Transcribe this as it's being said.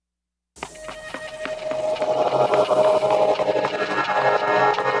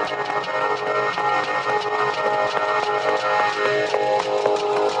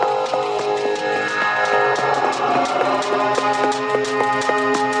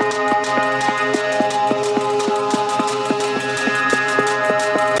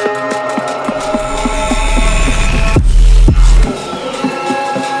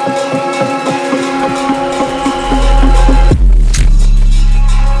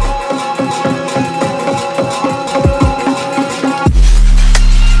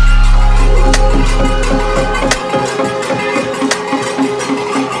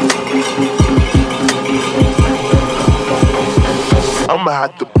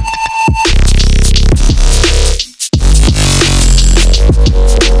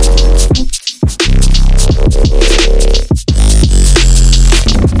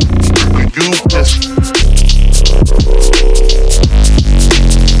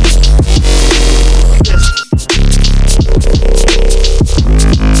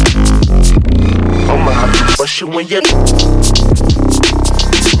when you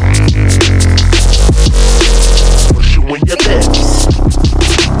push you in your lips.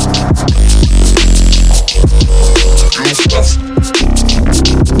 You bust.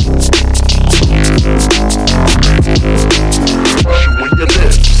 Push you in your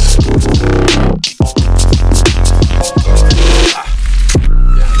lips.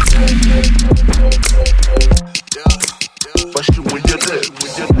 Push you in your lips.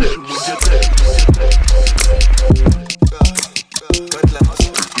 With your lips. With your lips.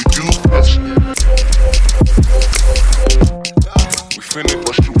 You bust. We finna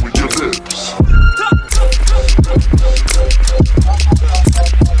push you with your lips.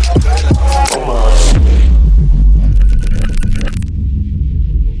 Oh my.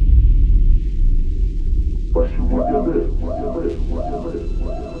 Push you with your lips. With your lips. With your lips.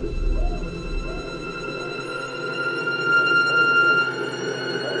 With your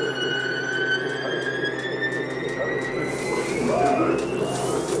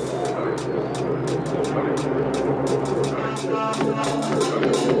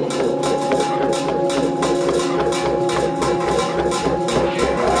lips.